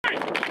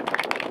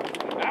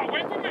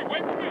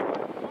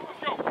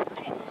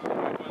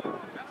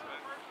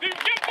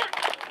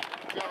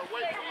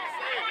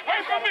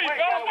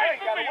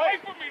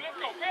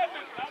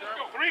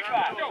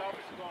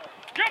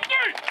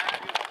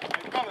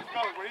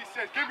he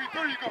says, give me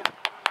 3, you go.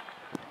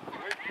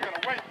 Wait, you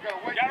gotta wait.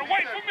 You gotta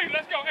wait for me.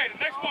 Let's go. Hey, the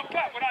next one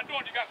clap without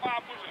doing, you got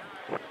 5 push-ups.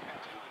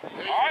 All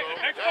right, the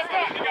next one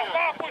clap, you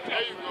got 5 push-ups.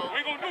 There you go.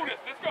 We're gonna do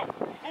this. Let's go.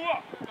 Move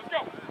up. Let's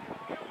go.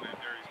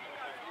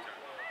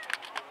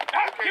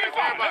 Give me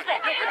 5. Let's go.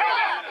 Give me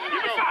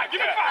 5. Give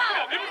me 5.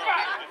 Come on, give me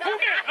 5. Who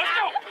did? Let's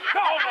go.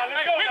 No,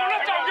 hey, we gonna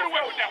let y'all get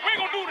away with that. We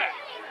ain't gonna do that.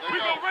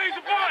 We gonna raise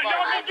the bar and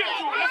y'all gonna get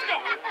to it. Let's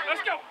go.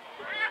 Let's go.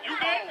 You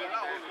good?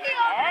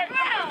 All right.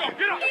 Let's go.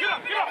 Get up. Get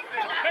up. Get up.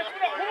 Next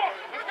one up. Move up.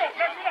 Let's go.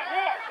 Next one up.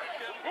 Move up.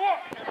 Move up.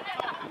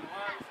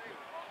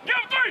 Give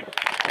him 3.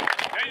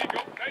 There you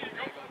go. There you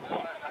go.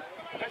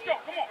 Let's go.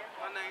 Come on.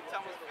 My name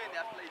Thomas Finney.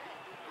 I play DB.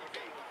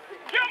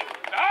 Give him.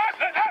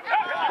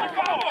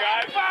 Come on,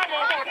 guys. 5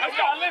 more. Let's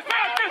go. Let's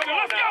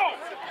go.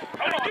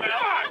 Hold on. Give me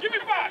 5. Give me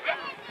 5.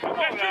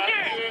 Yes, you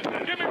did.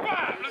 Give me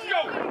 5. Let's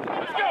go.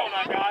 Let's go. Hold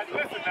on, guys.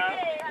 Listen now.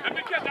 Let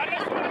me catch that.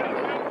 Let's go.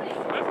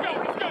 Let's go.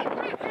 Let's go.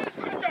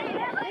 Let's go.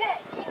 Move up.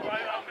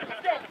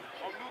 Let's go.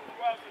 I'm Luke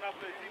Ross and I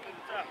play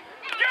defensive tackle.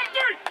 Give him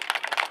 3.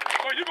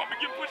 Boy, you're going to be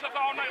giving push-ups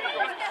all night long.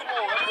 Let's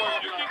go.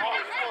 You keep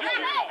going. You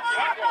keep going.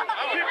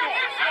 Keep going.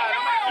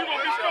 You're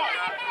going to be strong.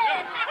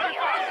 Yeah. Give me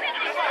 5.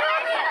 Let's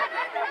go.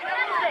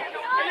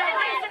 Hey, y'all,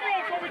 give us some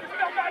room so we can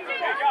step out to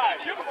the guys.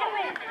 Give us some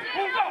room.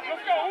 Who's up?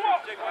 Let's go. Who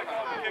up? Give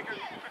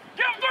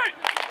him 3.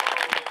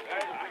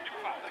 Hey, give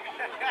him 5.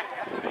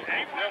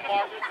 Ain't playing the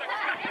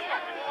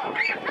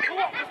Who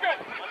up? Let's go.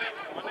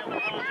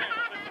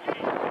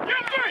 Give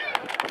him 3.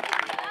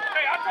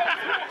 Hey, I told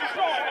you you're going to be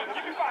strong.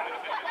 Give me 5.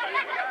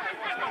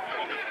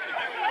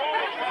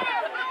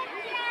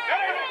 That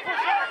ain't no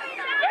push-up.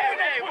 That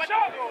ain't no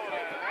push-up.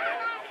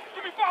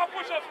 Give me 5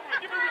 push-ups for me.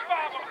 Give me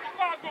 5 up.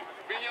 5 go.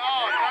 Bring your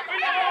arm.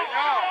 Bring your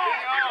arm.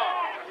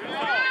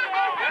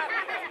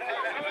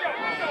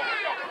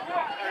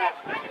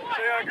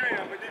 Say I agree.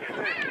 I'm a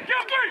defensive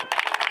tackle.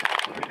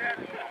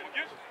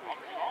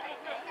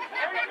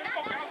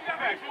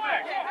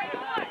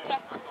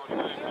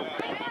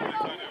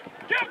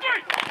 Give him 3. Give him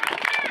 3.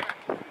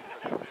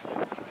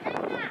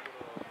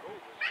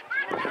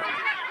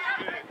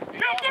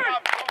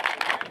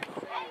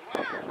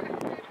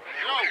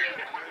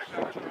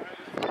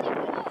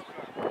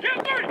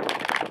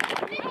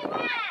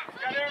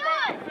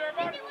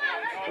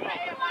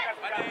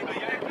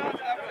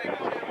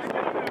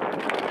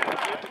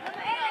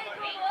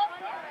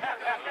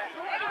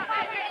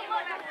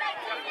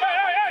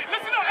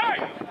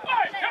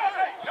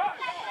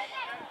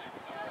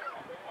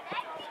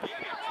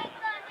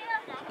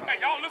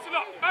 Y'all listen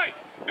up. Hey,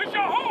 this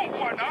your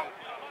homeboy now.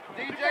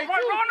 DJ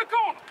right around the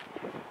corner.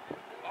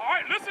 All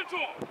right, listen to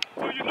him.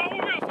 So you know who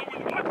he is. So when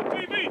you watch the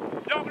TV,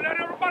 y'all can let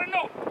everybody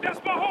know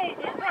that's my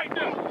homeboy right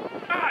there.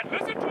 All right,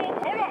 listen to him.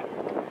 Hold up.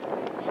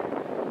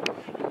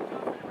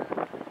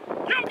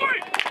 Give him 3.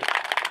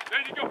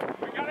 There you go.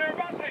 We got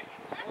everybody. Hey,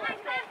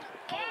 let's go.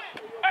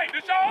 Hey,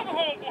 this your other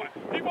homeboy.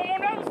 He from on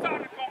the other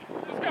side of the corner.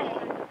 Let's go.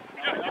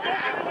 Yeah, you gonna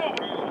get to know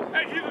him.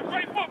 Hey, he's a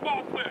great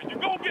football player. You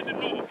gonna get to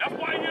know him. That's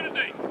why he's here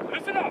today.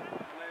 Listen up.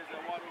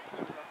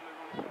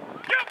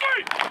 Give him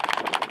 3.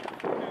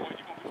 Boy,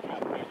 you gonna be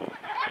strong.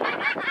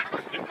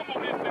 You come on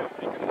in there.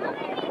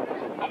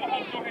 I'm gonna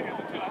hold your hands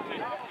until I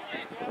take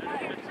you.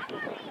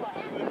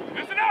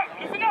 Listen up.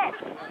 Listen up.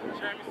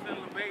 Jeremy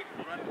Siddle,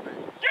 running back.